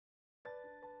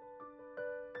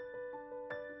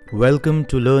Welcome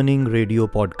to Learning Radio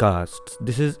Podcasts.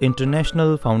 This is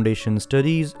International Foundation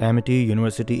Studies Amity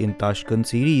University in Tashkent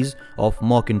series of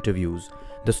mock interviews.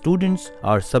 The students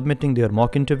are submitting their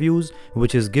mock interviews,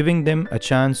 which is giving them a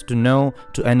chance to know,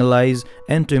 to analyze,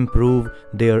 and to improve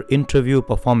their interview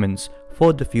performance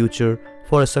for the future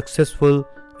for a successful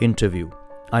interview.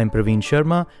 I'm Praveen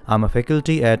Sharma. I'm a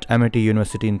faculty at Amity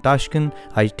University in Tashkent.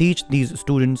 I teach these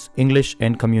students English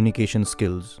and communication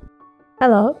skills.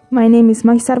 Hello, my name is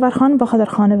Magisarvar Khan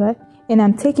Bakhadarkhanova and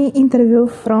I'm taking interview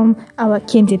from our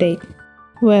candidate.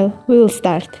 Well, we will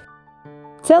start.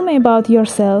 Tell me about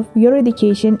yourself, your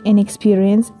education and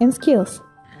experience and skills.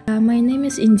 My name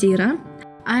is Indira.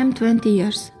 I'm 20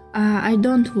 years. I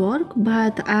don't work,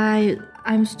 but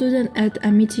I'm student at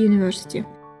Amity University.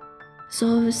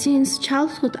 So since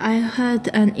childhood, I had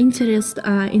an interest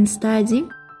in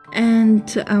studying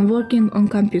and working on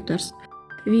computers,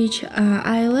 which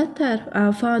I later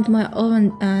found my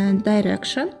own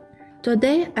direction.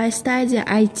 Today I study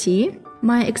IT.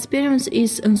 My experience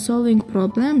is in solving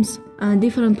problems,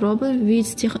 different problems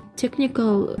with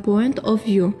technical point of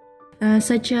view,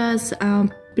 such as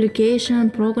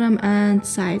application, program and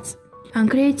sites. I'm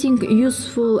creating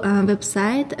useful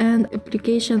website and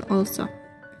application also.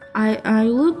 I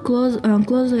look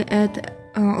closely at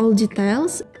all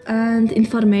details and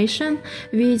information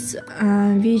with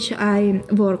which I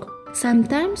work.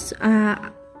 Sometimes I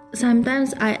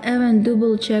even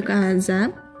double check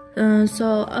them.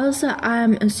 So also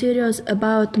I'm serious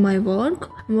about my work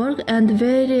and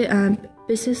very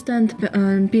persistent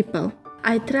people.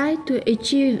 I try to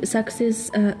achieve success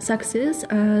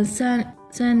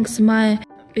thanks my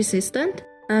persistent.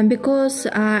 Because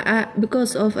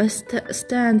of a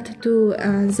stand to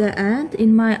the end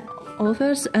in my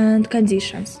offers and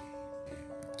conditions.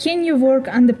 Can you work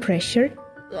under pressure?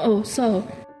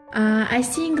 I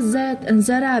think that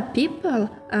there are people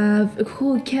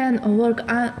who can work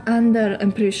under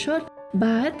pressure,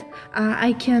 but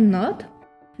I cannot,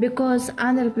 because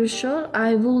under pressure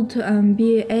I would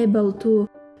be able to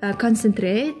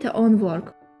concentrate on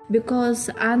work, because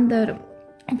under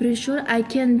pressure I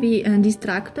can be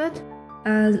distracted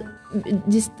that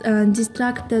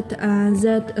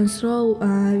throw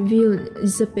will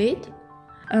dissipate.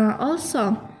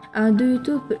 Also, due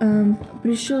to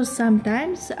pressure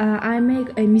sometimes I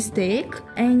make a mistake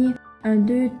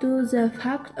due to the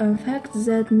fact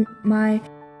that my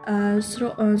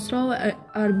throw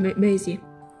are busy.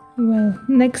 Well,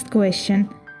 next question.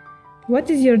 What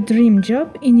is your dream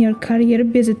job in your career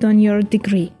based on your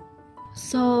degree?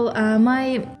 So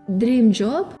my dream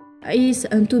job is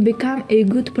to become a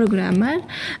good programmer,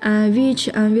 which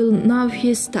will know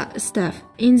his stuff.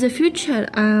 In the future,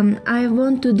 I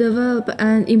want to develop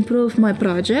and improve my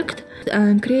project,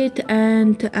 create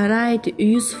and write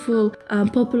useful,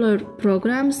 popular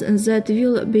programs that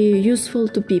will be useful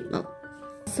to people.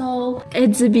 So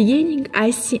at the beginning,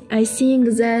 I think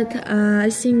that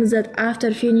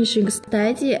after finishing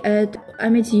study at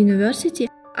Amity University,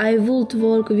 I would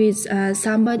work with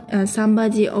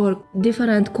somebody or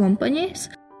different companies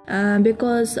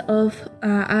because of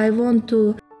I want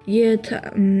to get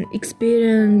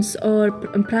experience or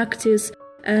practice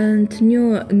and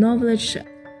new knowledge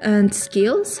and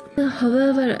skills.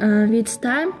 However, with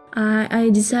time, I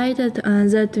decided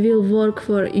that will work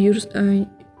for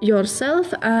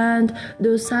yourself and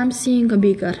do something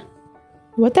bigger.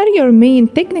 What are your main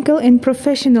technical and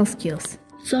professional skills?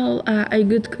 So,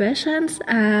 good questions.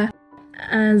 There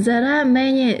are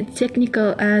many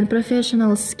technical and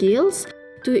professional skills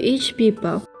to each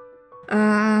people.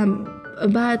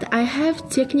 But I have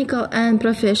technical and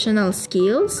professional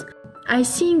skills. I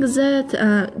think that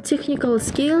technical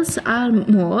skills are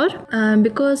more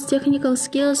because technical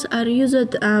skills are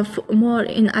used more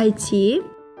in IT.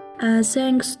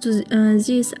 Thanks to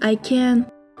this, I can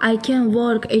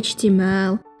work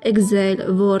HTML,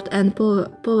 Excel, Word, and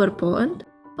PowerPoint.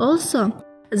 Also,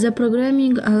 the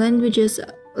programming languages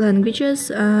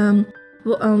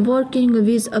working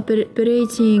with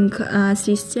operating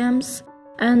systems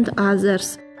and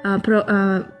others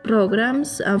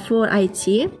programs for IT.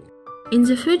 In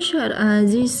the future,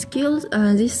 these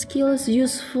skills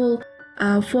useful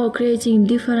for creating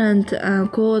different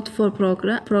code for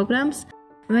programs,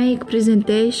 make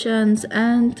presentations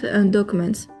and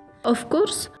documents. Of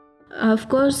course,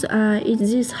 it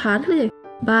is hardly,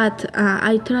 but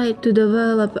I try to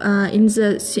develop in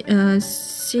the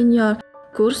senior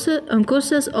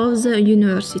courses of the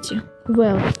university.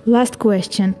 Well, last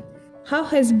question. How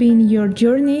has been your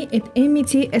journey at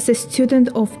Amity as a student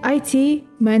of IT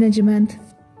management?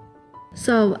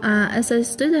 So, as a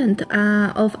student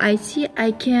of IT,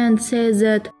 I can say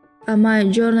that my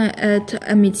journey at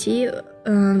Amity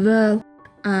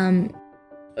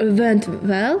went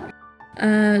well.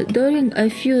 During a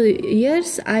few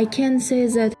years, I can say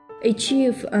that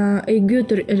achieve a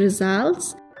good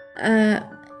results. I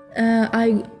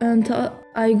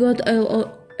got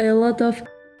a lot of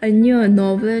new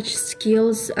knowledge,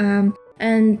 skills,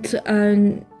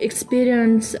 and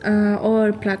experience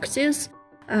or practice.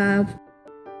 In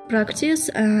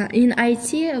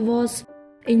IT was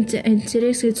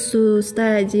interested to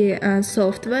study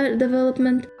software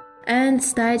development and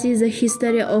study the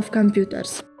history of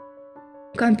computers.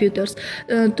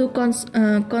 To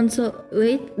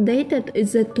consolidate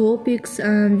the topics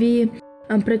we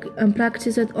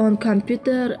practiced on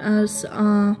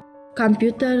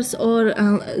computers or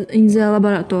in the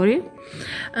laboratory.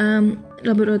 I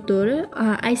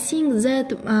think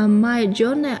that my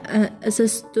journey as a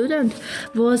student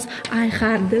was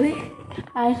hardly,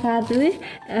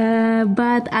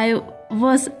 but I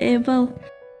was able.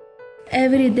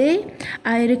 Every day,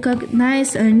 I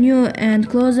recognize a new and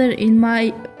closer in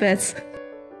my path.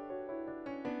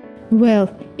 Well,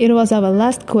 it was our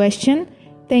last question.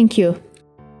 Thank you.